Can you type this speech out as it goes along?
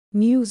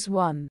News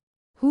 1.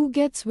 Who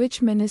gets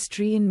which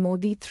ministry in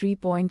Modi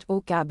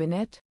 3.0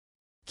 cabinet?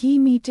 Key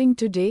meeting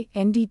today,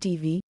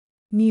 NDTV.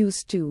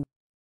 News 2.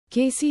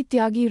 KC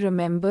Tyagi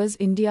remembers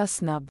India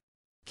snub.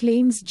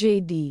 Claims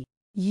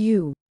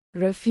JDU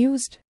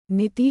refused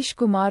Nitish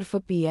Kumar for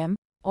PM,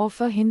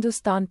 offer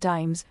Hindustan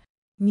Times.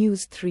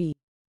 News 3.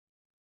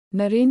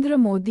 Narendra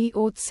Modi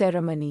oath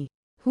ceremony.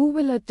 Who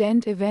will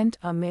attend event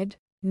amid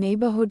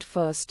Neighbourhood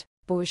First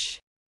push?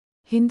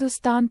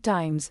 Hindustan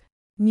Times.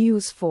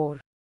 News 4.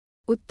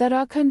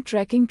 Uttarakhand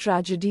trekking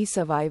tragedy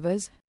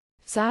survivors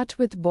sat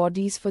with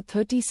bodies for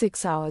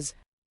 36 hours.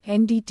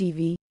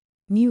 NDTV.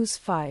 News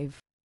 5.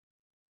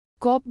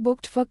 Cop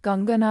booked for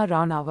Kangana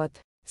Ranaut.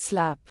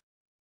 Slap.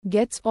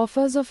 Gets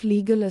offers of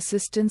legal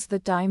assistance. The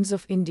Times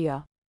of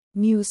India.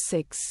 News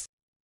 6.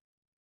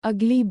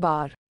 Agli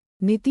Baar.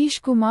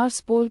 Nitish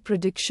Kumar's poll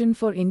prediction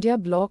for India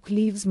Bloc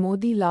leaves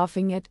Modi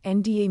laughing at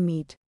NDA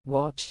meet.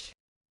 Watch.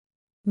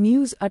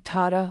 News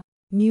 18.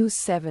 News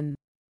 7.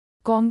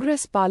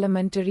 Congress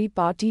Parliamentary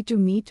Party to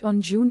meet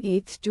on June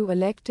 8 to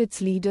elect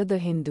its leader. The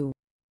Hindu.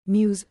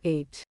 News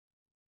 8.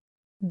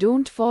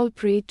 Don't fall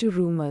prey to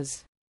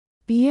rumours.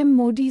 PM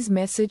Modi's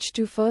message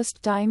to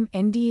first-time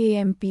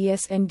NDA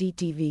MPs.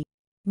 NDTV.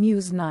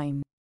 News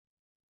 9.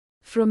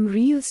 From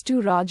Reels to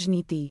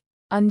Rajneeti.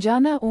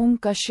 Anjana Om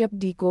Kashyap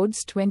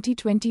decodes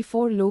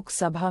 2024 Lok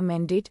Sabha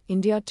mandate.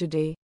 India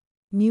Today.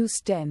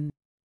 News 10.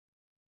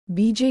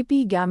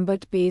 BJP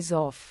gambit pays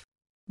off.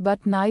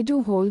 But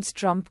Naidu holds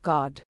trump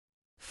card.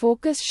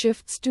 Focus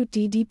shifts to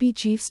TDP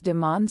chief's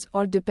demands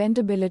or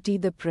dependability.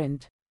 The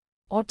print.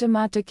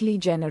 Automatically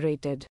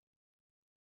generated.